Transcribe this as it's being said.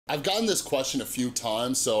I've gotten this question a few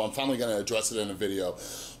times, so I'm finally gonna address it in a video.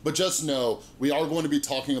 But just know, we are going to be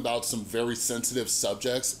talking about some very sensitive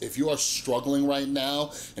subjects. If you are struggling right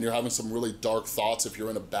now and you're having some really dark thoughts, if you're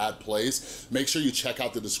in a bad place, make sure you check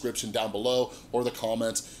out the description down below or the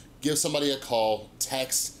comments. Give somebody a call,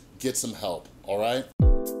 text, get some help, all right?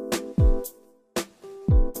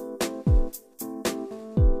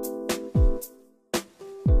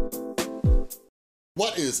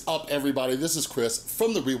 What is up, everybody? This is Chris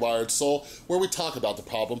from The Rewired Soul, where we talk about the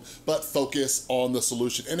problem, but focus on the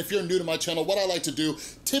solution. And if you're new to my channel, what I like to do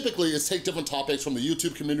typically is take different topics from the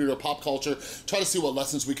YouTube community or pop culture, try to see what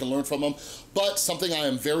lessons we can learn from them. But something I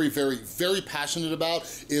am very, very, very passionate about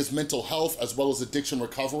is mental health as well as addiction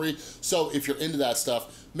recovery. So if you're into that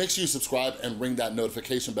stuff, make sure you subscribe and ring that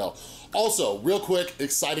notification bell. Also, real quick,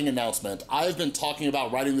 exciting announcement. I've been talking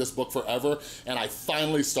about writing this book forever, and I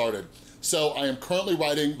finally started. So I am currently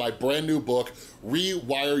writing my brand new book,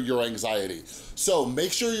 Rewire Your Anxiety. So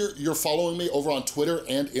make sure you're following me over on Twitter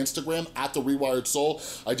and Instagram at The Rewired Soul.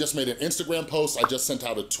 I just made an Instagram post, I just sent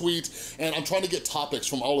out a tweet, and I'm trying to get topics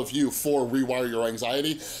from all of you for Rewire Your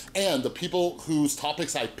Anxiety. And the people whose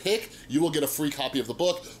topics I pick, you will get a free copy of the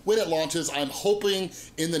book when it launches. I'm hoping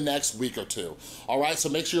in the next week or two. All right, so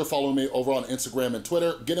make sure you're following me over on Instagram and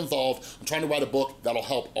Twitter. Get involved. I'm trying to write a book that'll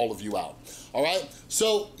help all of you out. All right,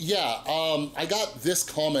 so yeah, I got this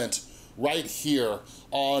comment right here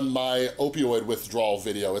on my opioid withdrawal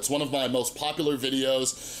video. It's one of my most popular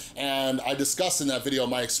videos, and I discussed in that video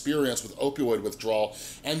my experience with opioid withdrawal.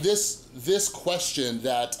 And this question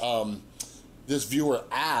that this viewer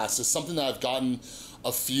asked is something that I've gotten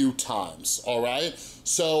a few times, all right?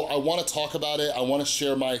 So I wanna talk about it. I wanna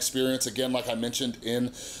share my experience. Again, like I mentioned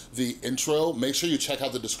in the intro, make sure you check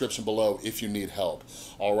out the description below if you need help,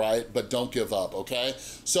 all right? But don't give up, okay?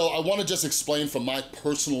 So I wanna just explain from my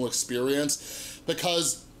personal experience,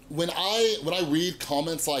 because when I read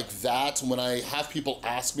comments like that, when I have people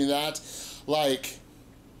ask me that, like,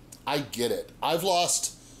 I get it. I've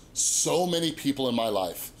lost so many people in my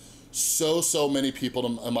life. So many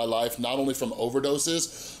people in my life, not only from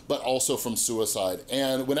overdoses, but also from suicide.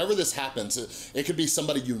 And whenever this happens, it could be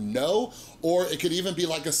somebody you know, or it could even be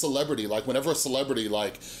like a celebrity. Like whenever a celebrity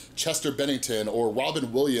like Chester Bennington or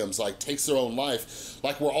Robin Williams like takes their own life,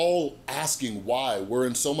 like we're all asking why. We're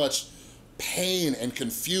in so much pain and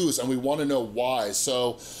confused, and we wanna know why.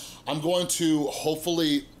 So I'm going to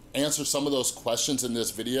hopefully answer some of those questions in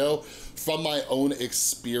this video from my own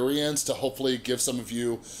experience to hopefully give some of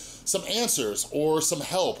you some answers or some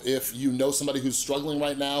help if you know somebody who's struggling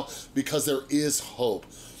right now, because there is hope,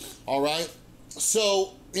 all right?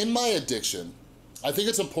 So in my addiction, I think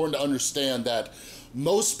it's important to understand that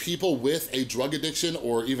most people with a drug addiction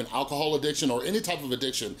or even alcohol addiction or any type of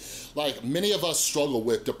addiction, like many of us struggle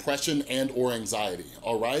with depression and or anxiety,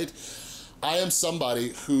 all right? I am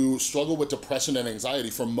somebody who struggled with depression and anxiety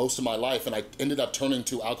for most of my life, and I ended up turning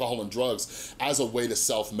to alcohol and drugs as a way to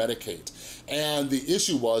self-medicate. And the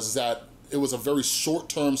issue was that it was a very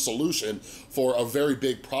short-term solution for a very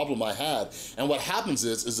big problem I had. And what happens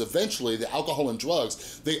is eventually the alcohol and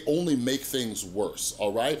drugs, they only make things worse,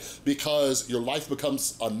 all right? Because your life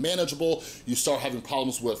becomes unmanageable, you start having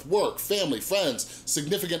problems with work, family, friends,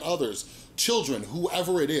 significant others, children,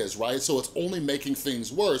 whoever it is, right? So it's only making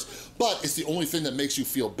things worse, but it's the only thing that makes you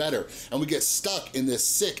feel better. And we get stuck in this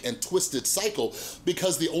sick and twisted cycle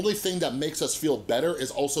because the only thing that makes us feel better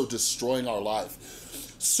is also destroying our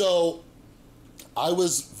life. So I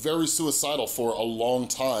was very suicidal for a long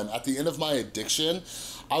time. At the end of my addiction,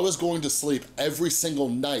 I was going to sleep every single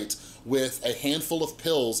night with a handful of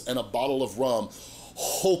pills and a bottle of rum,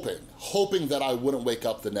 hoping that I wouldn't wake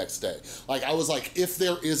up the next day. Like, I was like, if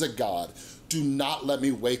there is a God, do not let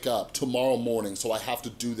me wake up tomorrow morning so I have to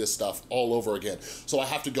do this stuff all over again. So I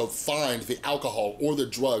have to go find the alcohol or the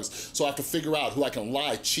drugs. So I have to figure out who I can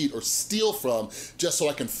lie, cheat, or steal from just so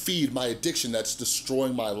I can feed my addiction that's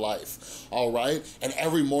destroying my life, all right? And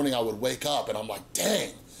every morning I would wake up and I'm like,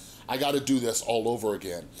 dang, I gotta do this all over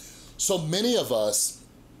again. So many of us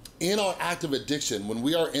in our active addiction, when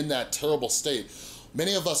we are in that terrible state,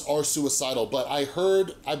 many of us are suicidal, but I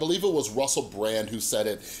believe it was Russell Brand who said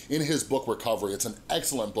it in his book, Recovery. It's an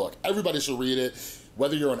excellent book. Everybody should read it.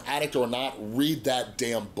 Whether you're an addict or not, read that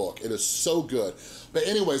damn book. It is so good. But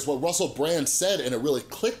anyways, what Russell Brand said, and it really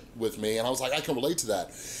clicked with me, and I was like, I can relate to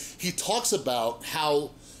that. He talks about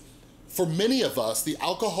how, for many of us, the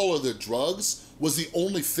alcohol or the drugs was the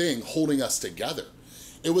only thing holding us together.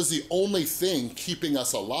 It was the only thing keeping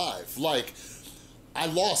us alive. Like, I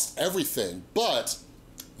lost everything, but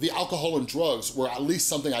the alcohol and drugs were at least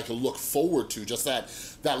something I could look forward to, just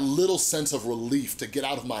that little sense of relief to get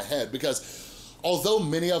out of my head, because although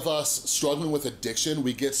many of us struggling with addiction,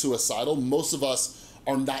 we get suicidal, most of us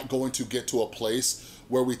are not going to get to a place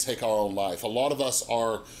where we take our own life. A lot of us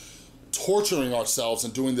are torturing ourselves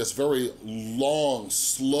and doing this very long,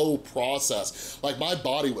 slow process. Like, my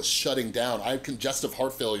body was shutting down. I had congestive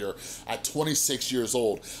heart failure at 26 years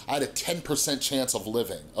old. I had a 10% chance of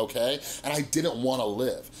living, okay? And I didn't wanna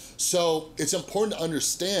live. So it's important to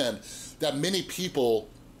understand that many people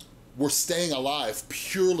were staying alive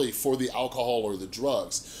purely for the alcohol or the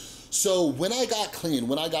drugs. So when I got clean,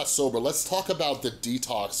 when I got sober, let's talk about the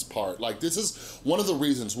detox part. Like, this is one of the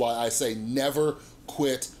reasons why I say never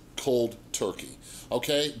quit cold turkey,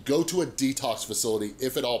 okay? Go to a detox facility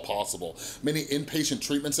if at all possible. Many inpatient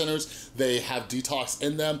treatment centers, they have detox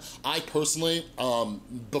in them. I personally,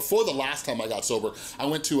 before the last time I got sober, I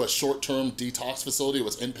went to a short-term detox facility. It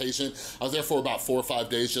was inpatient. I was there for about 4 or 5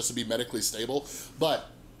 days just to be medically stable. But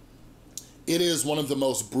it is one of the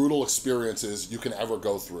most brutal experiences you can ever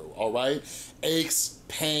go through, all right? Aches,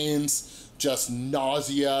 pains, just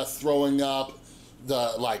nausea, throwing up,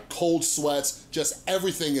 the like cold sweats, just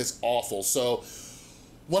everything is awful. So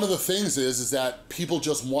one of the things is that people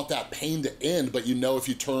just want that pain to end, but you know, if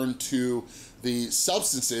you turn to the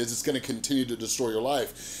substances, it's gonna continue to destroy your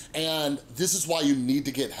life. And this is why you need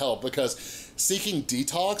to get help, because seeking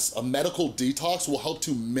detox, a medical detox, will help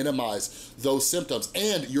to minimize those symptoms,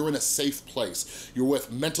 and you're in a safe place. You're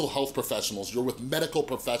with mental health professionals, you're with medical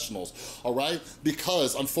professionals, all right?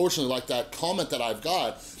 Because unfortunately, like that comment that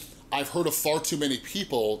I've heard of far too many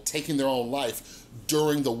people taking their own life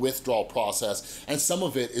during the withdrawal process, and some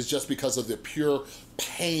of it is just because of the pure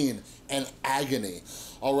pain and agony,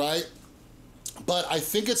 all right? But I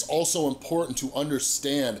think it's also important to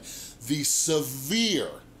understand the severe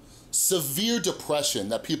depression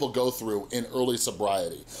that people go through in early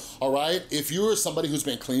sobriety, all right? If you're somebody who's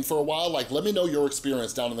been clean for a while, like, let me know your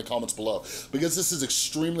experience down in the comments below, because this is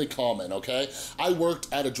extremely common, okay? I worked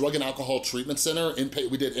at a drug and alcohol treatment center.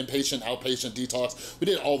 We did inpatient, outpatient, detox. We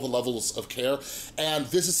did all the levels of care, and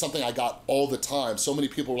this is something I got all the time. So many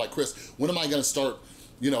people were like, Chris, when am I gonna start,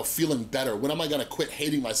 you know, feeling better? When am I gonna quit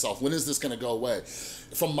hating myself? When is this gonna go away?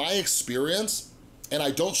 From my experience, and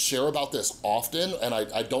I don't share about this often, and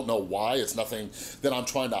I don't know why, it's nothing that I'm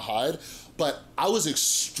trying to hide, but I was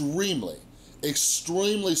extremely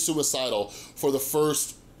suicidal for the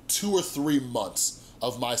first 2 or 3 months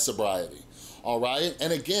of my sobriety, all right?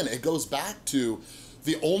 And again, it goes back to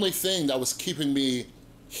the only thing that was keeping me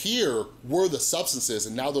here were the substances,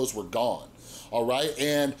 and now those were gone, all right?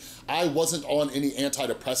 And I wasn't on any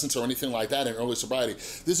antidepressants or anything like that in early sobriety.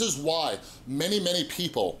 This is why many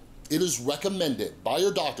people, it is recommended by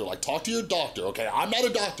your doctor, like, talk to your doctor, okay? I'm not a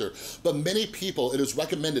doctor, but many people, it is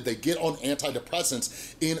recommended they get on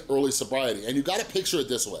antidepressants in early sobriety. And you gotta picture it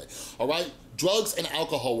this way, all right? Drugs and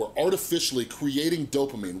alcohol were artificially creating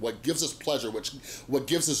dopamine, what gives us pleasure, what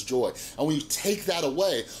gives us joy. And when you take that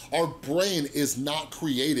away, our brain is not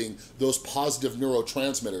creating those positive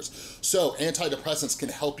neurotransmitters. So antidepressants can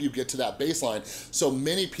help you get to that baseline. So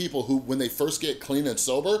many people who, when they first get clean and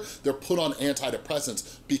sober, they're put on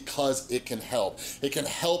antidepressants because it can help. It can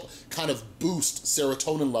help kind of boost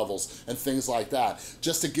serotonin levels and things like that,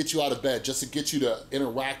 just to get you out of bed, just to get you to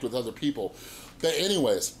interact with other people. But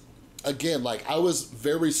anyways, again, like, I was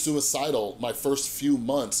very suicidal my first few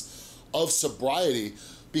months of sobriety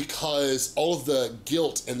because all of the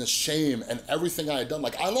guilt and the shame and everything I had done,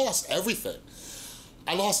 like, I lost everything.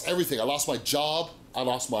 I lost everything. I lost my job, I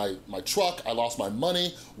lost my truck, I lost my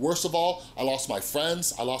money. Worst of all, I lost my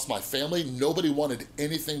friends, I lost my family. Nobody wanted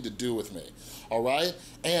anything to do with me, all right?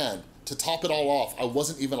 And to top it all off, I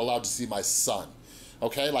wasn't even allowed to see my son,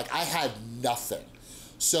 okay? Like, I had nothing.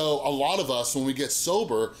 So a lot of us, when we get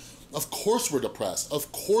sober, of course we're depressed. Of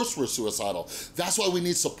course we're suicidal. That's why we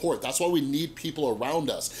need support. That's why we need people around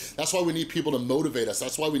us. That's why we need people to motivate us.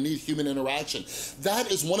 That's why we need human interaction. That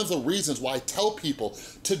is one of the reasons why I tell people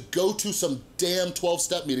to go to some damn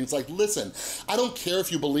 12-step meetings. Like, listen, I don't care if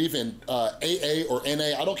you believe in AA or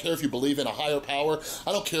NA. I don't care if you believe in a higher power.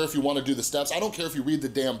 I don't care if you want to do the steps. I don't care if you read the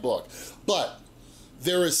damn book. But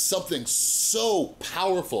there is something so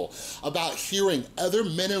powerful about hearing other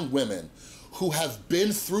men and women who have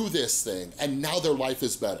been through this thing and now their life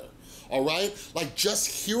is better, all right? Like,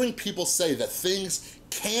 just hearing people say that things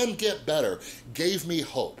can get better gave me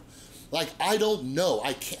hope. Like, I don't know,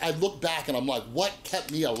 I look back and I'm like, what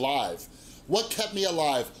kept me alive? What kept me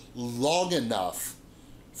alive long enough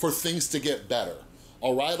for things to get better,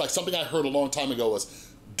 all right? Like, something I heard a long time ago was,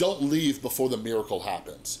 don't leave before the miracle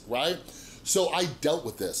happens, right? So I dealt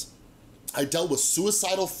with this. I dealt with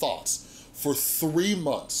suicidal thoughts for 3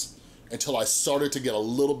 months until I started to get a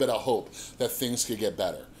little bit of hope that things could get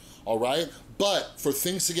better, all right? But for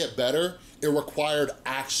things to get better, it required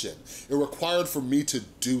action. It required for me to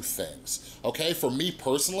do things, okay? For me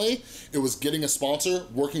personally, it was getting a sponsor,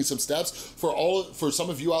 working some steps. For some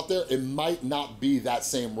of you out there, it might not be that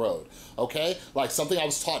same road, okay? Like something I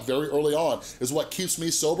was taught very early on is what keeps me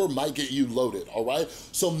sober might get you loaded, all right?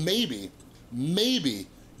 So maybe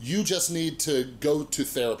you just need to go to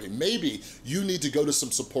therapy. Maybe you need to go to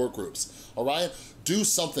some support groups, all right? Do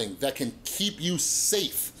something that can keep you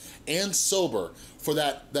safe and sober for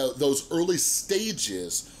those early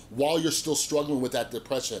stages while you're still struggling with that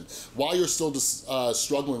depression, while you're still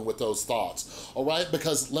struggling with those thoughts, all right?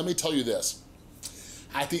 Because let me tell you this,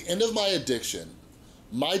 at the end of my addiction,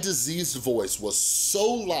 my diseased voice was so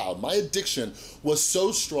loud, my addiction was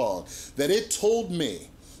so strong that it told me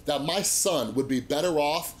that my son would be better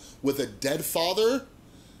off with a dead father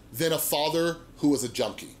than a father who was a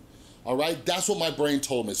junkie. All right, that's what my brain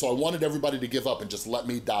told me. So I wanted everybody to give up and just let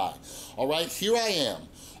me die. All right, here I am,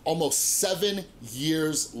 almost 7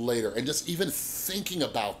 years later, and just even thinking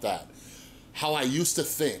about that, how I used to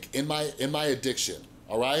think in my addiction,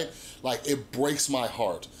 all right? Like, it breaks my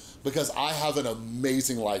heart because I have an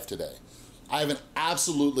amazing life today. I have an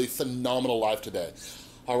absolutely phenomenal life today,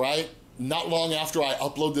 all right? Not long after I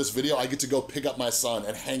upload this video, I get to go pick up my son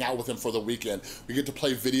and hang out with him for the weekend. We get to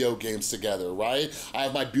play video games together, right? I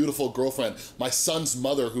have my beautiful girlfriend, my son's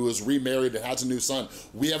mother who is remarried and has a new son.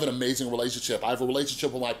 We have an amazing relationship. I have a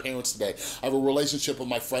relationship with my parents today. I have a relationship with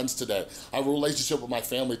my friends today. I have a relationship with my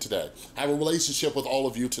family today. I have a relationship with all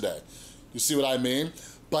of you today. You see what I mean?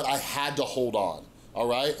 But I had to hold on. All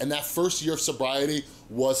right, and that first year of sobriety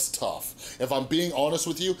was tough. If I'm being honest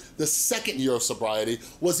with you, the second year of sobriety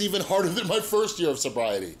was even harder than my first year of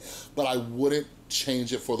sobriety. But I wouldn't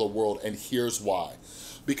change it for the world, and here's why.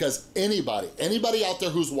 Because anybody out there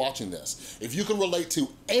who's watching this, if you can relate to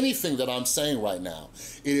anything that I'm saying right now,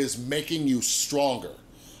 it is making you stronger,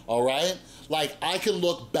 all right? Like, I can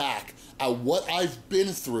look back at what I've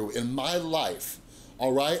been through in my life,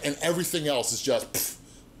 all right? And everything else is just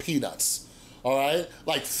peanuts. All right?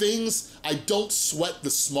 Like things, I don't sweat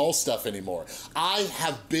the small stuff anymore. I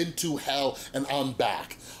have been to hell and I'm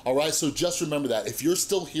back. All right? So just remember that. If you're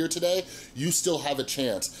still here today, you still have a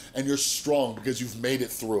chance and you're strong because you've made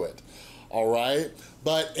it through it. All right?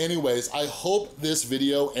 But anyways, I hope this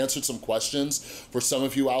video answered some questions for some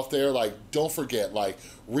of you out there. Like, don't forget, like,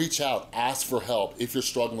 reach out, ask for help if you're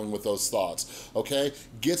struggling with those thoughts, okay?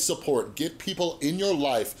 Get support, get people in your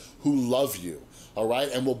life who love you, all right,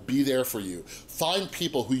 and will be there for you. Find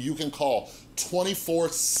people who you can call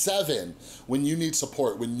 24/7 when you need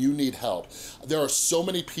support, when you need help. There are so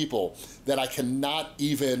many people that I cannot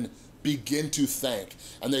even begin to thank,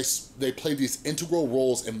 and they play these integral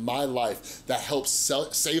roles in my life that help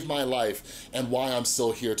save my life and why I'm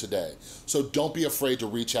still here today. So don't be afraid to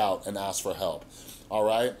reach out and ask for help, all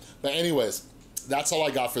right? But anyways, that's all I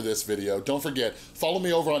got for this video. Don't forget, follow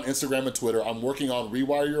me over on Instagram and Twitter. I'm working on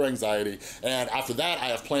Rewire Your Anxiety, and after that, I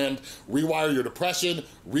have planned Rewire Your Depression,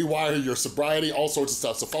 Rewire Your Sobriety, all sorts of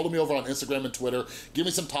stuff. So follow me over on Instagram and Twitter. Give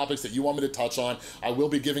me some topics that you want me to touch on. I will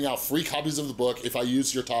be giving out free copies of the book if I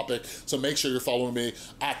use your topic, so make sure you're following me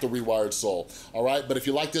at The Rewired Soul, all right? But if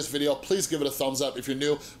you like this video, please give it a thumbs up. If you're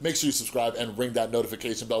new, make sure you subscribe and ring that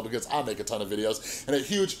notification bell because I make a ton of videos. And a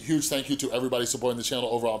huge, huge thank you to everybody supporting the channel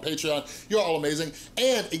over on Patreon. You're all amazing.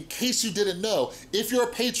 And in case you didn't know, if you're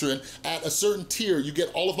a patron at a certain tier, you get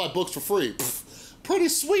all of my books for free. Pretty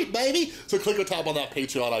sweet, baby. So click or tap on that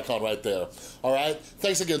Patreon icon right there. All right?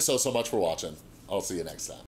 Thanks again so much for watching. I'll see you next time.